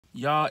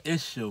Y'all,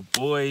 it's your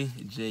boy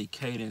Jay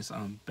Cadence.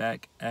 I'm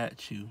back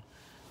at you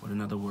with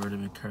another word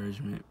of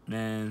encouragement.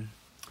 Man,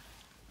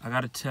 I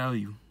gotta tell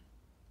you,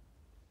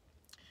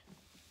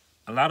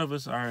 a lot of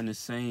us are in the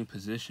same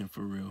position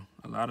for real.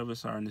 A lot of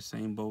us are in the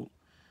same boat.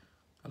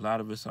 A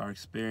lot of us are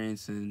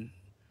experiencing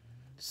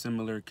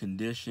similar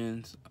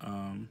conditions,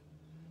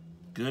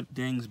 good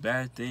things,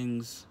 bad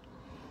things.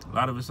 A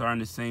lot of us are in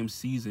the same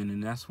season,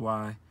 and that's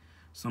why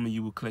some of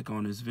you will click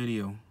on this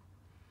video,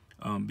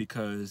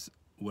 because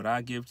what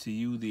I give to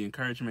you, the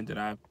encouragement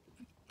that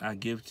I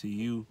give to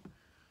you,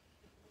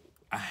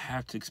 I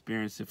have to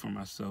experience it for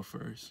myself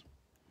first.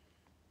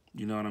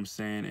 You know what I'm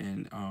saying?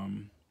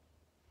 And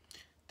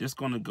this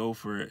gonna go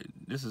for,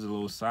 this is a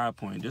little side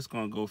point. This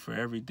gonna go for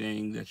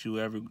everything that you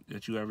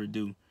ever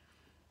do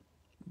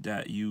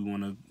that you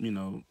wanna,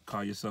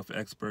 call yourself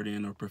expert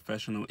in or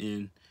professional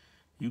in.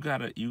 You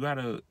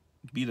gotta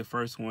be the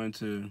first one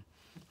to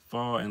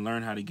fall and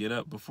learn how to get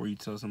up before you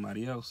tell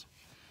somebody else.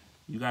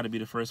 You gotta be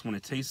the first one to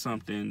taste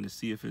something to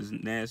see if it's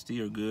nasty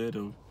or good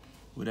or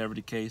whatever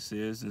the case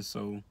is. And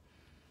so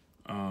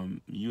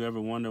you ever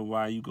wonder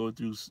why you go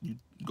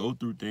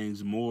through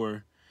things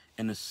more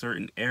in a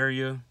certain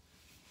area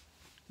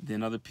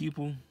than other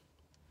people?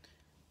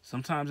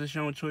 Sometimes it's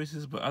your own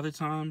choices, but other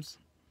times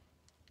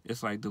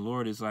it's like the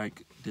Lord is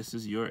like, this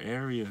is your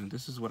area.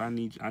 This is what I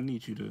need. I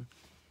need you.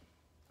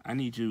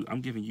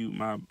 I'm giving you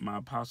my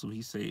apostle.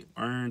 He say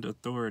earned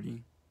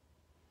authority.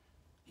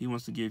 He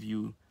wants to give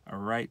you a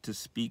right to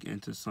speak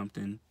into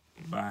something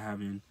by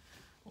having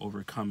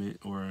overcome it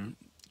or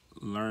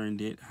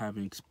learned it,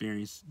 having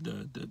experienced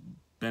the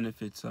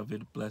benefits of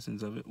it,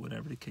 blessings of it,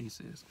 whatever the case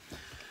is.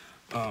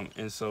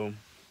 And so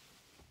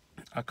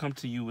I come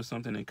to you with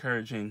something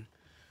encouraging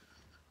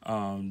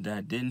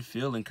that didn't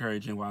feel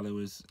encouraging while it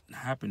was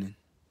happening.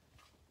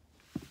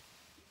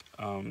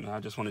 I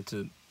just wanted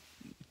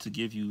to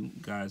give you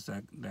guys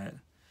that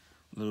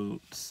little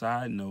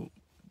side note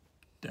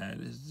that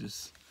is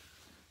just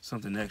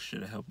something extra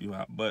to help you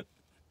out. But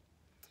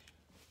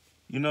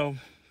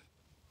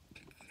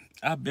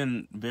I've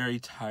been very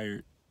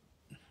tired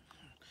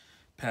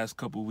past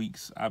couple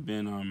weeks. I've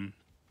been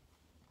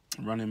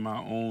running my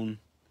own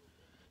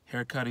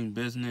haircutting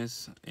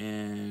business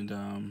and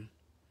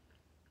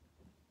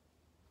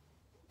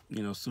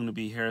soon to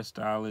be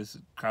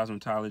hairstylist,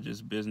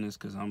 cosmetologist business,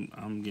 because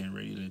I'm getting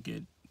ready to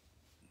get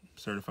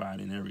certified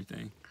in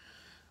everything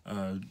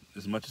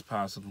as much as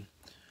possible.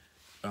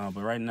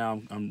 But right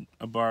now I'm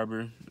a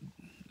barber,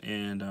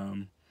 and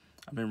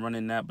I've been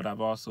running that, but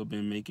I've also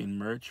been making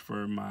merch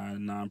for my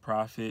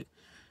nonprofit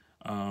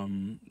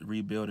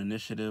Rebuild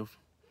Initiative,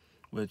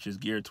 which is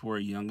geared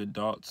toward young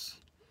adults.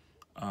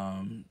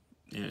 And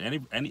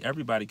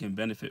everybody can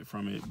benefit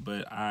from it,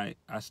 but I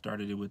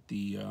started it with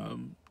the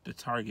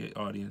target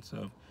audience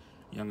of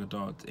young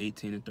adults,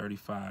 18 to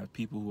 35,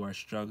 people who are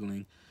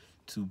struggling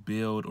to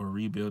build or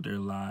rebuild their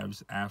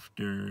lives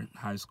after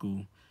high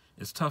school.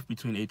 It's tough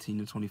between 18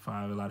 and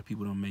 25. A lot of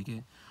people don't make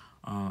it.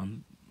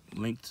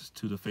 Linked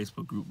to the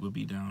Facebook group will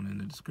be down in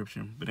the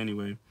description. But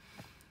anyway,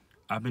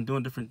 I've been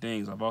doing different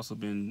things. I've also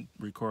been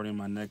recording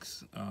my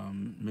next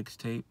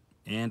mixtape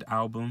and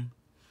album.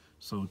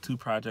 So 2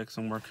 projects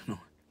I'm working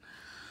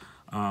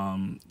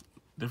on.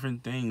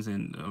 Different things,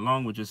 and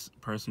along with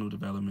just personal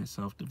development,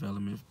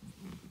 self-development,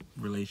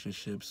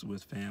 relationships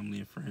with family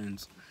and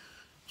friends,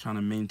 trying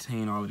to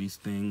maintain all of these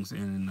things,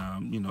 and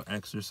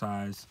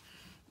exercise,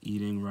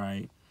 eating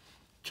right,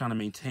 trying to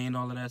maintain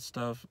all of that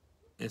stuff.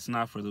 It's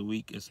not for the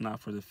weak. It's not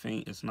for the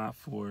faint. It's not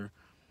for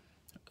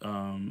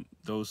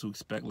those who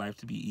expect life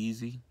to be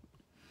easy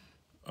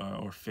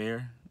or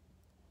fair.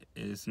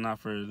 It's not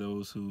for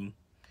those who,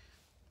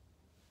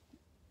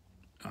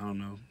 I don't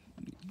know,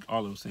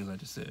 all those things I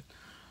just said.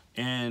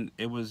 And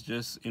it was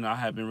just, I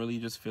have been really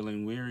just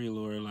feeling weary,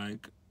 Lord.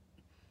 Like,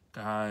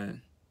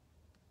 God,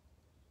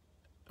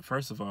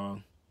 first of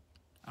all,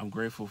 I'm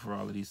grateful for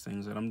all of these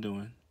things that I'm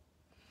doing.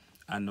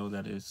 I know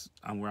that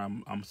I'm where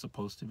I'm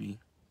supposed to be.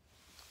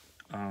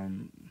 But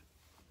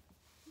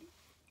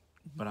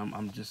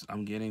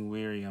I'm getting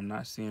weary. I'm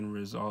not seeing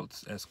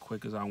results as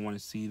quick as I want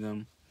to see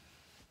them.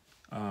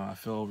 I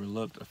feel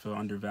overlooked. I feel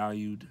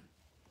undervalued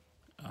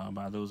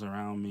by those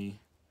around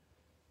me.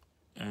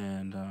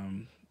 And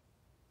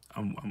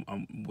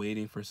I'm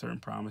waiting for certain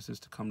promises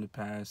to come to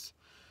pass,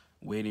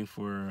 waiting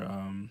for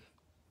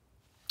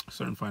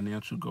certain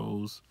financial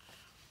goals,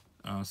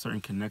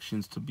 certain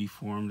connections to be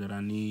formed that I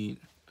need,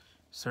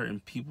 certain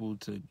people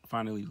to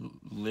finally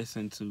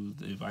listen to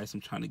the advice I'm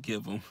trying to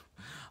give them.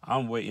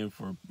 I'm waiting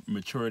for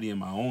maturity in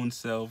my own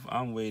self.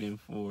 I'm waiting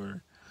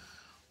for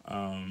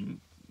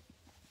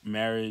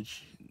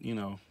marriage,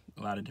 a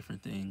lot of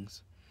different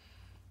things.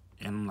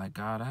 And I'm like,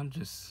 God,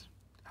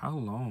 how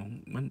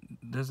long? When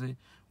does it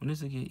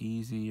get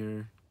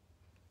easier?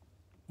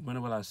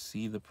 When will I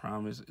see the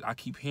promise? I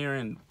keep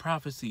hearing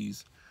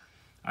prophecies.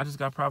 I just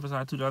got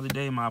prophesied to the other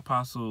day. My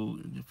apostle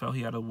felt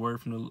he had a word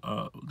from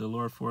the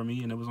Lord for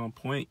me, and it was on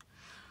point.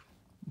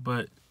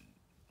 But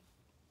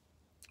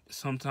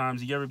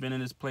sometimes, you ever been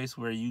in this place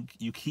where you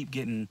keep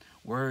getting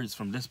words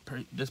from this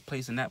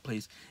place and that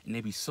place, and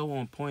they be so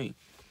on point,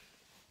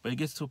 but it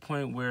gets to a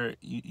point where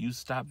you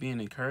stop being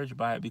encouraged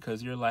by it,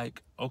 because you're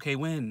like, okay,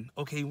 when?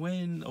 Okay,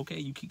 when? Okay,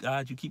 you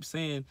keep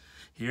saying,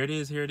 here it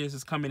is,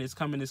 it's coming, it's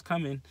coming, it's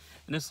coming.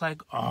 And it's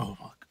like,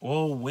 oh,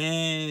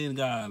 when,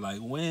 God? Like,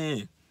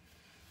 when?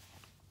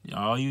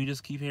 All you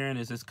just keep hearing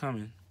is, it's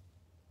coming.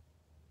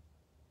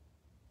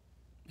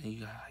 And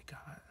you got like,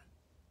 God,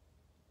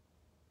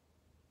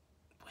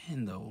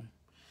 when though?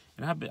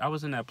 And I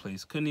was in that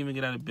place. Couldn't even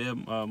get out of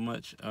bed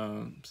much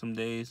some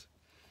days.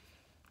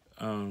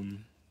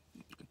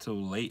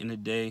 Till late in the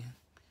day.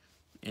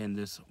 And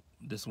this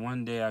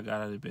one day I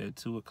got out of bed at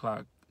 2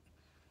 o'clock,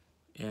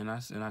 and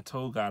I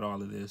told God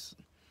all of this,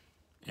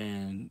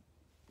 and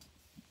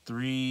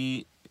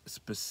 3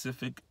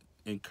 specific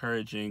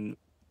encouraging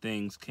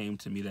things came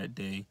to me that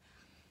day.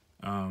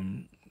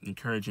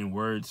 Encouraging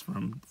words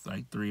from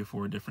like 3 or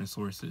 4 different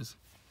sources,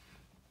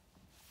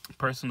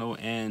 personal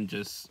and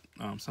just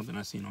something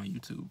I seen on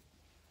YouTube.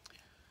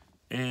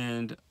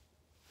 And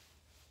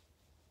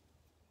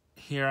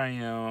here I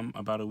am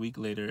about a week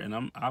later,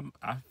 and I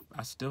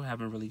still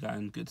haven't really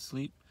gotten good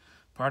sleep.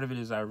 Part of it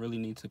is I really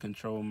need to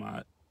control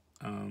my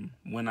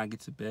when I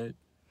get to bed.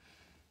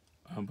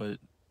 But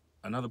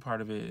another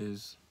part of it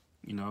is,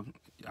 I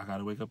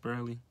gotta wake up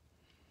early.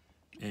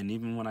 And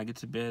even when I get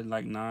to bed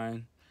like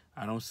 9,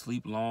 I don't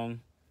sleep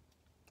long.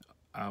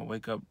 I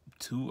wake up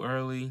too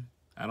early.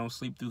 I don't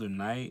sleep through the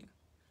night.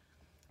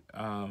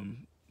 I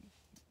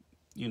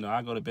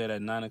go to bed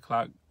at 9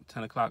 o'clock,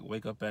 10 o'clock,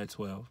 wake up at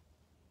 12.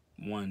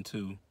 1,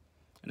 2,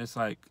 and it's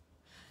like,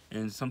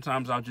 and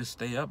sometimes I'll just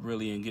stay up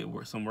really and get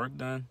some work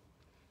done,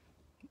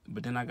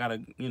 but then I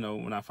gotta,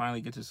 when I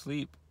finally get to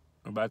sleep,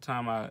 or by the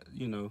time I,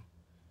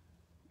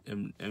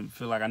 and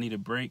feel like I need a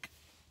break,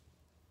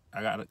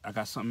 I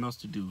got something else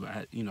to do.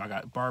 I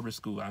got barber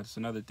school. That's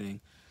another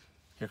thing.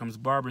 Here comes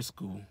barber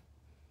school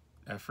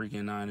at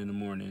freaking 9 in the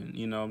morning.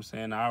 You know what I'm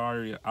saying? I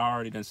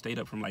already done stayed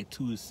up from like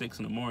 2 to 6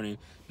 in the morning.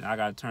 Now I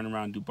gotta turn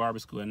around and do barber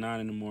school at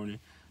 9 in the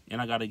morning. And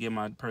I got to get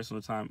my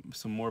personal time,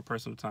 some more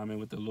personal time in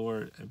with the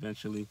Lord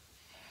eventually.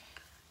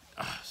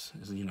 It's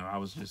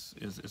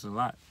a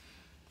lot.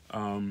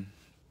 And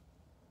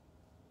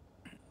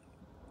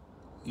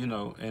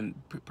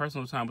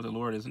personal time with the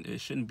Lord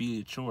it shouldn't be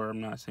a chore. I'm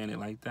not saying it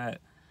like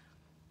that.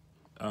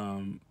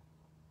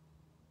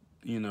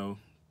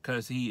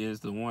 Because He is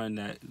the one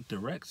that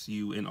directs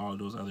you in all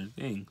those other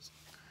things.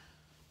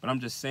 But I'm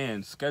just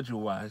saying,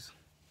 schedule-wise,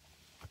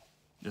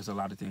 there's a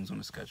lot of things on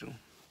the schedule.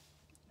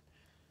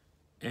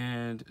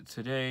 And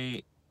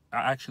today,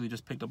 I actually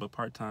just picked up a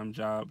part-time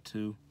job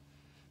to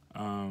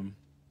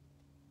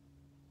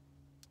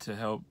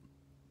help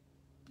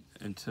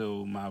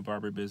until my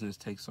barber business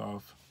takes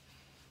off.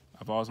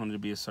 I've always wanted to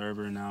be a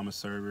server, and now I'm a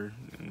server.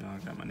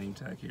 I got my name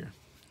tag here.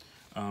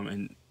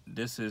 And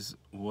this is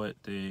what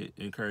the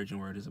encouraging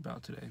word is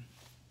about today.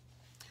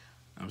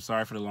 I'm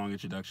sorry for the long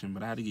introduction,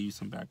 but I had to give you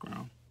some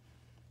background.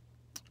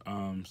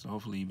 So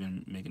hopefully you've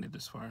been making it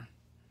this far.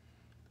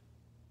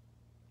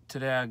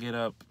 Today I get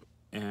up,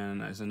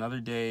 and it's another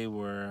day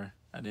where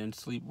I didn't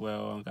sleep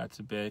well. I got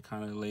to bed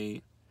kind of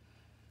late.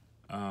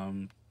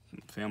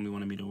 Family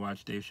wanted me to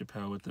watch Dave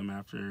Chappelle with them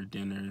after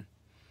dinner.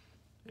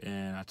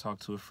 And I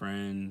talked to a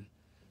friend,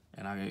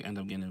 and I ended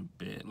up getting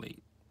to bed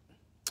late.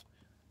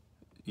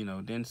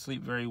 Didn't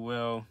sleep very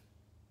well.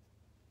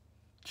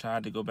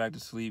 Tried to go back to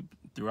sleep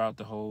throughout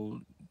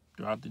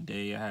the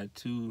day. I had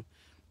 2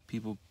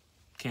 people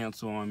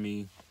cancel on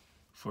me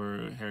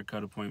for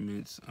haircut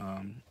appointments.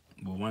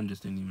 One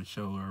just didn't even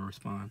show or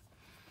respond.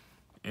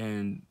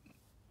 And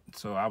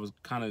so I was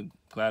kind of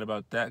glad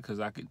about that, because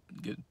I could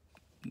get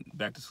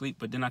back to sleep,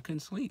 but then I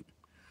couldn't sleep.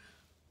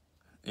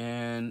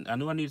 And I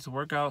knew I needed to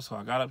work out, so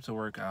I got up to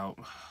work out.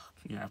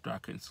 After I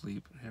couldn't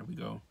sleep. Here we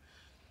go.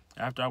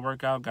 After I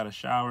work out, got a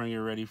shower and get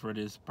ready for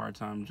this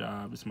part-time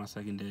job. It's my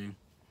second day.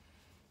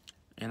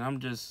 And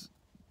I'm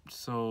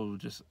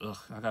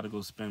I got to go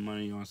spend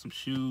money on some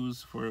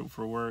shoes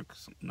for work,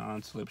 some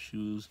non-slip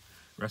shoes,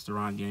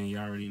 restaurant game. You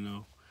already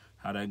know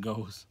how that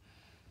goes.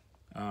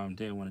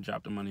 Didn't want to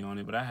drop the money on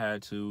it, but I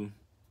had to.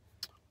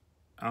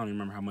 I don't even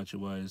remember how much it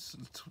was.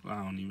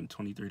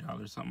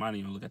 $23 something. I didn't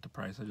even look at the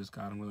price. I just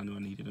got them because I knew I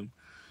needed them.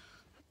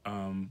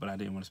 But I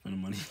didn't want to spend the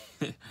money.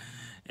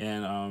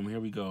 And here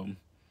we go.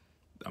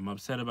 I'm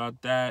upset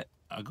about that.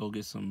 I go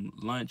get some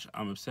lunch.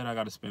 I'm upset I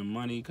got to spend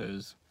money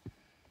because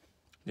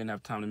didn't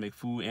have time to make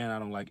food, and I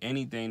don't like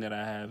anything that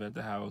I have at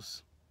the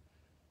house.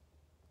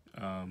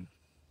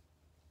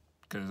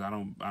 Because I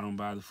don't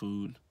buy the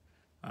food.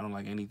 I don't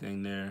like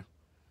anything there.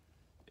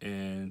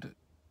 And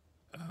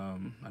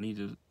I need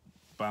to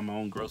buy my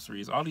own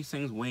groceries. All these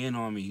things weighing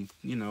on me.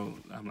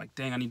 I'm like,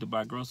 dang, I need to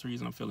buy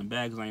groceries, and I'm feeling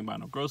bad because I ain't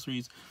buying no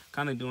groceries.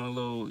 Kind of doing a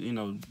little,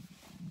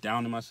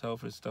 down to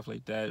myself or stuff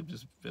like that.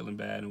 Just feeling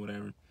bad and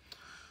whatever.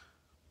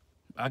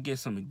 I get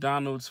some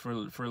McDonald's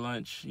for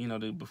lunch,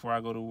 before I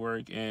go to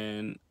work,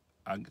 and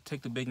I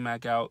take the Big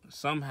Mac out.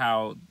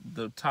 Somehow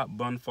the top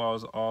bun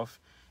falls off,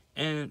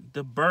 and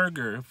the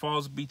burger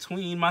falls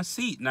between my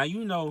seat. Now,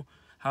 you know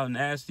how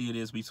nasty it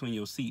is between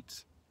your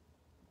seats.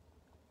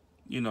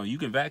 You know, you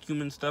can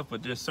vacuum and stuff,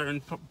 but there's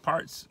certain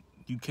parts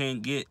you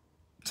can't get.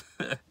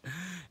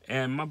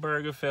 And my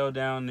burger fell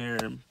down there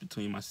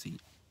between my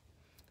seat.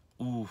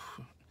 Ooh.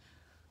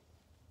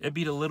 It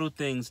be the little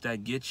things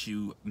that get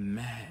you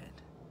mad.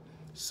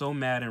 So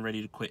mad and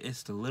ready to quit.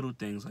 It's the little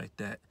things like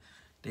that.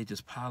 They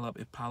just pile up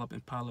and pile up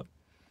and pile up.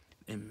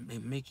 And they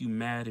make you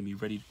mad and be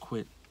ready to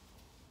quit.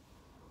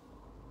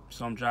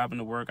 So I'm driving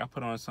to work. I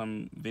put on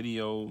some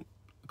video,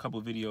 a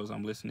couple videos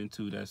I'm listening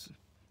to that's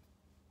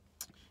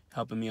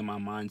helping me in my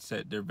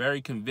mindset. They're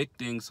very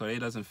convicting, so it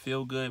doesn't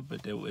feel good,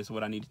 but it's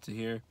what I needed to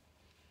hear.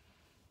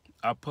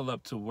 I pull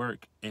up to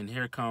work, and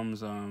here comes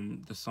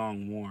the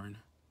song Worn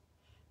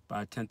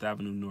by 10th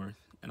Avenue North,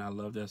 and I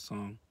love that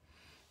song.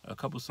 A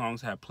couple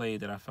songs had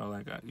played that I felt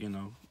like,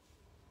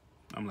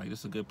 I'm like, this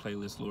is a good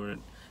playlist, Lord.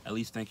 At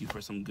least thank you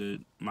for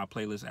my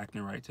playlist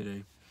acting right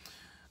today.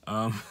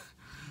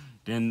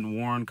 Then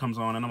Worn comes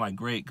on, and I'm like,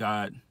 great,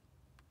 God.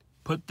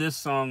 Put this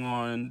song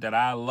on that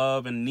I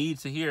love and need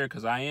to hear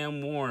because I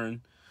am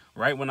worn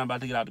right when I'm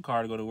about to get out the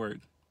car to go to work.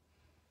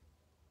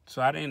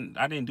 So I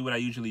didn't do what I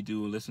usually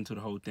do and listen to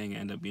the whole thing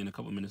and end up being a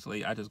couple minutes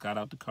late. I just got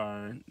out the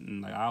car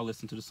and I'll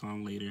listen to the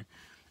song later.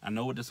 I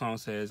know what the song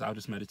says. I'll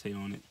just meditate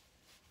on it.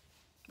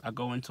 I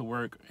go into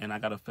work and I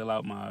got to fill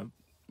out my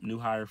new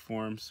hire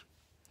forms.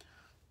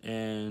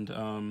 And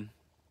I'm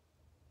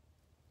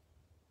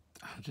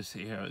just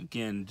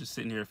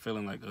sitting here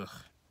feeling like, ugh.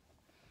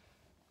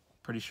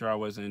 Pretty sure I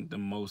wasn't the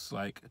most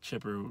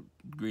chipper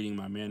greeting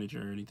my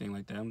manager or anything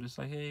like that. I'm just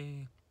like,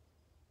 hey,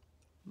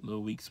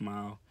 little weak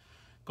smile.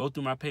 Go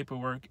through my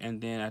paperwork, and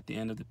then at the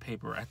end of the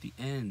paperwork,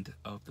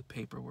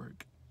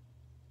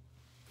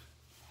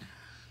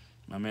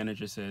 my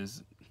manager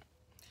says,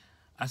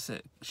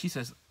 she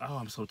says, oh,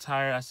 I'm so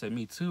tired. I said,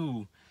 me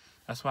too.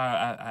 That's why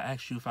I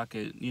asked you if I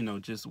could,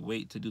 just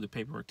wait to do the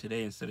paperwork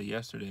today instead of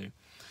yesterday.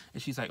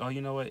 And she's like, oh,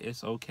 you know what?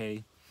 It's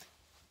okay.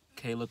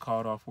 Kayla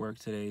called off work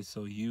today,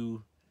 so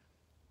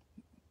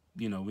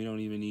we don't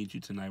even need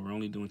you tonight. We're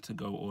only doing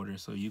to-go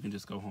orders, so you can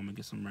just go home and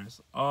get some rest.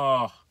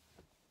 Oh.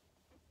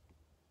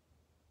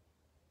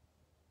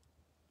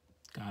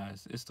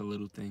 Guys, it's the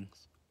little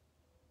things.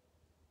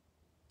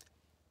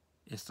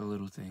 It's the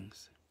little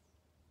things.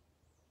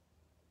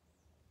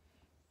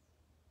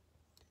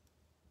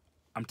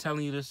 I'm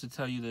telling you this to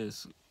tell you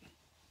this.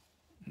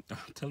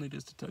 I'm telling you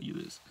this to tell you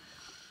this.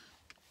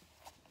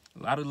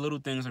 A lot of little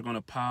things are going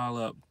to pile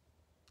up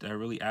that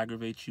really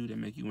aggravate you, that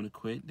make you want to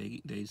quit.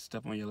 They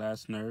step on your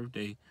last nerve.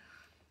 They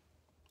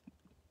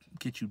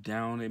get you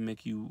down. They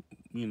make you,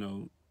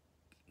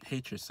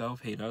 hate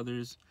yourself, hate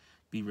others,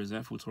 be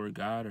resentful toward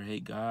God or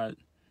hate God.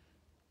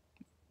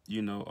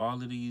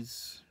 All of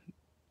these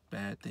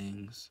bad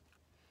things,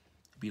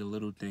 be the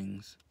little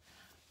things.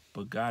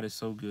 But God is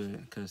so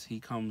good because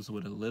he comes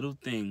with a little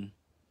thing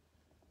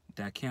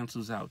that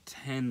cancels out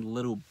 10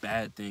 little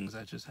bad things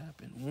that just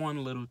happened.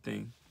 One little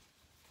thing.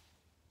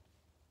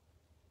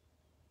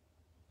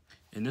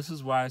 And this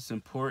is why it's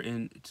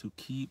important to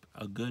keep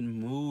a good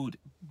mood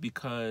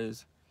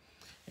because,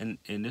 and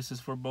this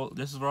is for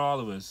all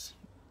of us.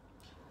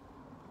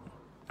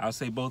 I'll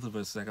say both of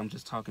us, like I'm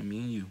just talking me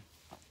and you.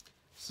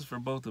 This is for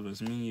both of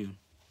us, me and you.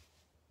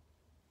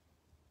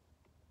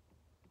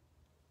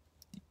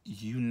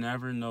 You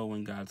never know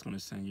when God's going to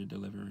send your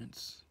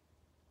deliverance.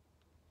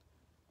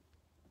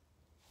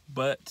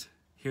 But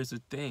here's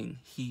the thing,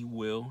 he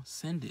will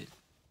send it.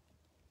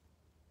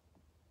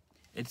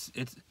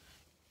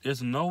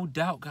 There's no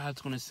doubt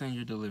God's going to send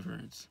your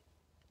deliverance.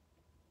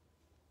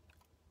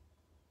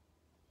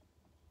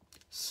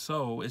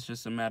 So it's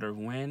just a matter of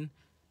when.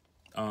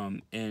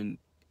 And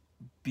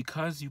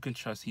because you can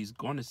trust he's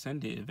going to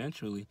send it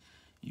eventually,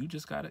 you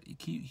just got to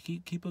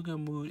keep a good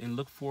mood and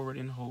look forward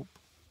in hope.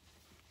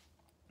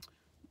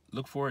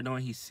 Look forward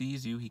knowing he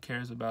sees you, he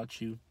cares about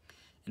you,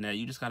 and that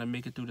you just got to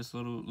make it through this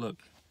little,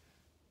 look,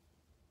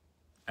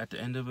 at the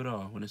end of it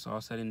all, when it's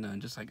all said and done,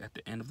 just like at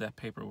the end of that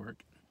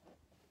paperwork,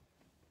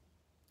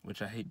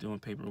 which I hate doing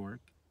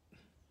paperwork,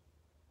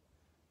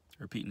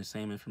 repeating the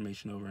same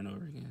information over and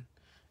over again.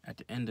 At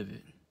the end of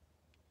it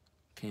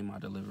came my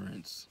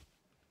deliverance.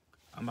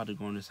 I'm about to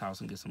go in this house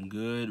and get some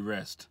good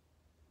rest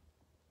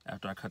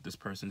after I cut this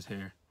person's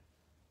hair.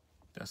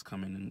 That's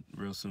coming in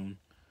real soon.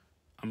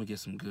 I'm going to get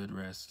some good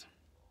rest.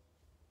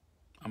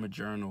 I'm a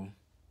journal.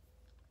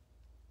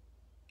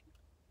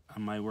 I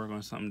might work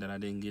on something that I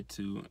didn't get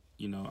to.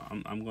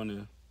 I'm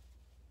going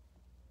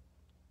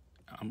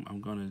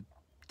to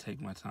take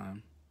my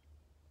time.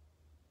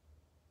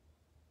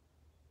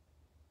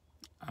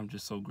 I'm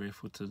just so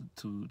grateful to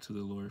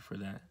the Lord for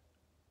that.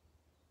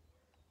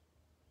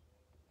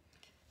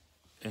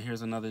 And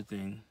here's another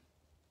thing.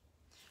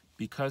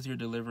 Because your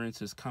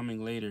deliverance is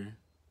coming later,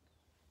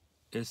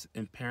 it's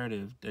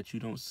imperative that you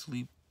don't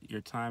sleep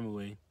your time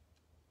away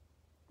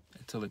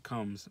until it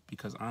comes.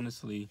 Because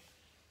honestly,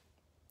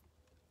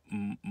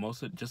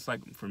 just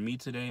like for me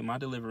today, my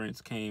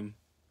deliverance came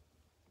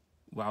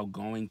while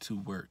going to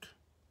work.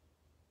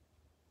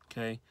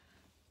 Okay?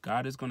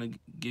 God is going to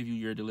give you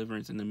your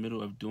deliverance in the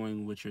middle of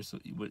doing what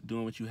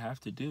you have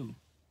to do.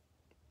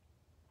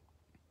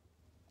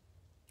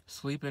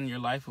 Sleeping your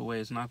life away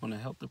is not going to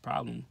help the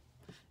problem.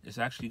 It's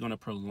actually going to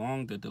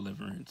prolong the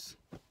deliverance.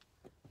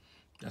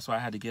 That's why I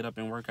had to get up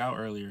and work out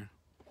earlier.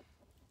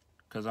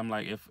 Because I'm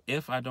like,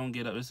 if I don't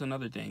get up, it's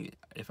another thing.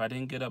 If I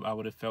didn't get up, I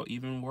would have felt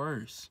even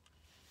worse.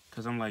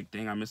 Because I'm like,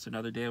 dang, I missed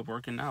another day of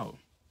working out.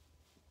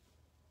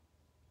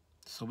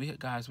 So we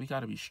got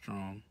to be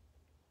strong.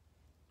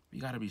 We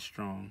got to be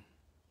strong.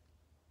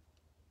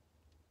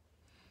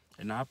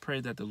 And I pray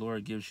that the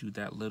Lord gives you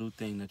that little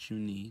thing that you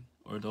need,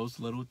 or those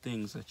little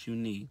things that you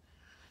need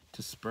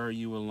to spur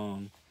you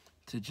along,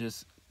 to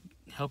just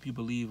help you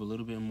believe a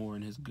little bit more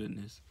in his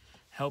goodness.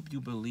 Help you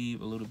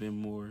believe a little bit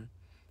more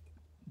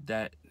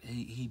that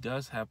he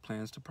does have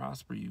plans to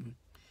prosper you.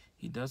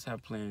 He does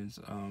have plans.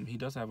 He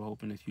does have a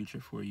hope in the future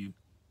for you.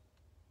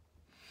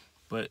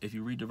 But if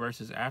you read the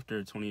verses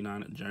after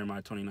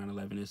Jeremiah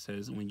 29:11, it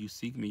says, when you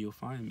seek me, you'll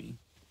find me.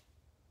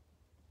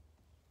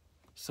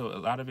 So a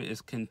lot of it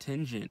is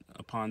contingent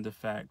upon the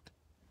fact,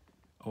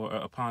 or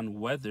upon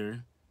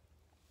whether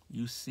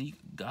you seek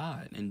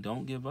God, and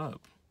don't give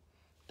up.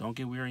 Don't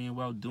get weary in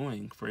well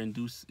doing, for in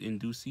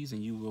due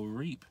season you will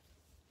reap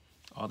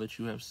all that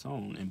you have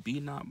sown. And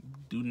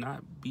do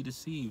not be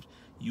deceived.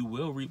 You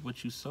will reap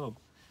what you sow.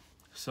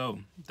 So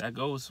that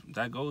goes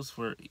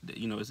for,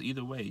 it's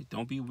either way.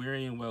 Don't be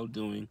weary in well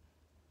doing,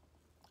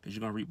 because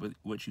you're going to reap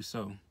what you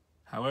sow.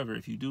 However,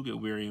 if you do get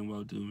weary in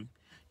well doing,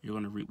 you're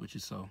going to reap what you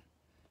sow.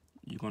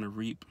 You're going to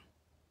reap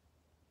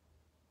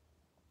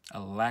a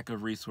lack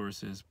of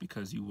resources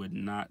because you would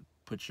not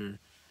put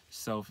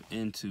yourself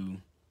into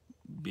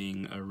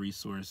being a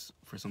resource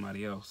for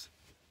somebody else.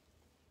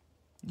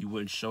 You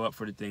wouldn't show up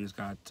for the things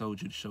God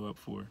told you to show up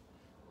for.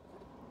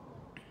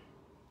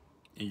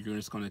 And you're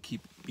just going to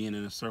keep being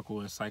in a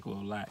cycle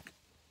of lack.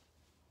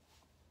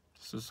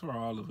 So it's for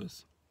all of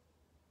us.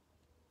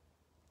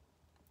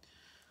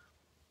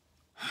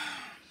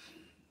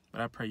 But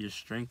I pray you're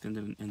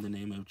strengthened in the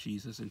name of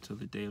Jesus until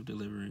the day of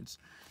deliverance.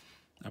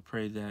 I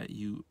pray that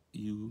you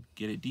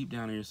get it deep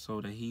down in your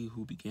soul that he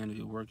who began a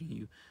good work in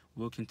you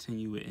will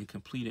continue it and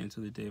complete it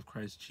until the day of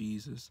Christ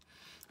Jesus.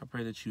 I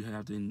pray that you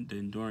have the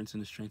endurance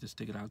and the strength to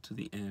stick it out to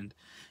the end.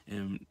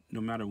 And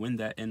no matter when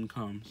that end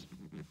comes,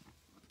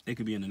 it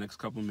could be in the next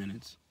couple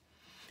minutes.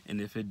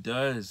 And if it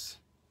does,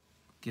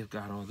 give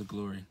God all the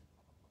glory.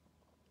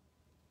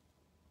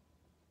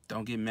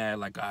 Don't get mad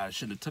like, I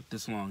should have took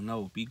this long.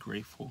 No, be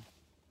grateful.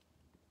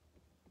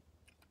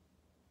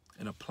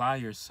 And apply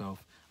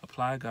yourself.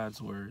 Apply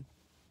God's word.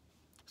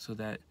 So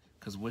that,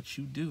 because what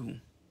you do,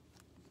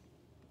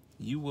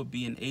 you will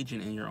be an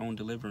agent in your own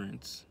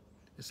deliverance.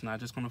 It's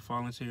not just going to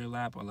fall into your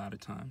lap a lot of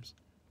times.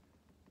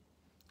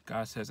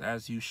 God says,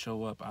 as you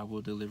show up, I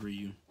will deliver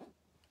you.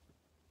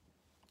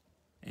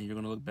 And you're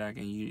going to look back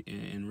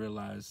and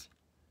realize,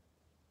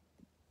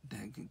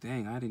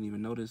 dang, I didn't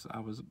even notice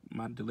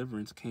my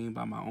deliverance came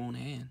by my own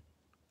hand.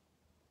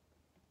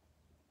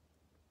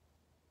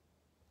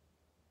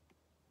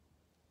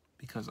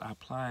 Because I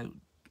applied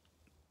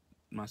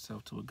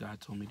myself to what God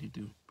told me to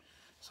do.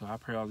 So I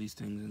pray all these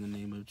things in the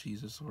name of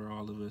Jesus for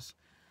all of us.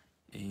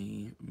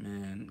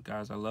 Amen.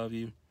 Guys, I love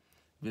you.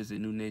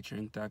 Visit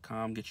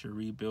newnatureinc.com. Get your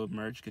Rebuild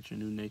merch. Get your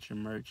New Nature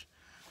merch.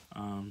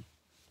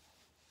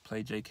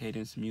 Play J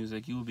Cadence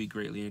music. You will be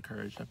greatly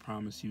encouraged. I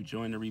promise you.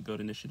 Join the Rebuild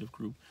Initiative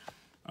group.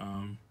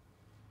 And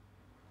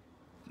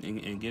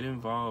get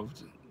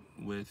involved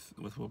with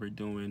what we're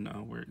doing.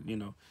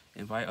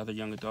 Invite other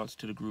young adults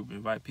to the group.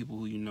 Invite people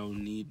who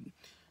need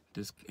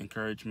this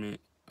encouragement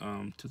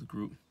to the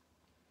group.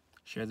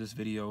 Share this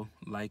video,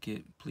 like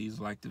it. Please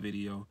like the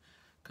video,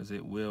 because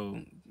it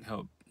will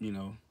help.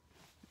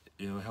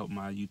 It'll help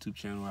my YouTube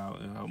channel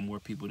out. It'll help more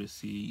people to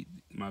see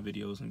my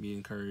videos and be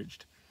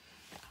encouraged.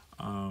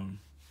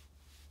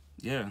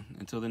 Yeah.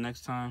 Until the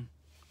next time,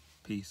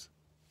 peace.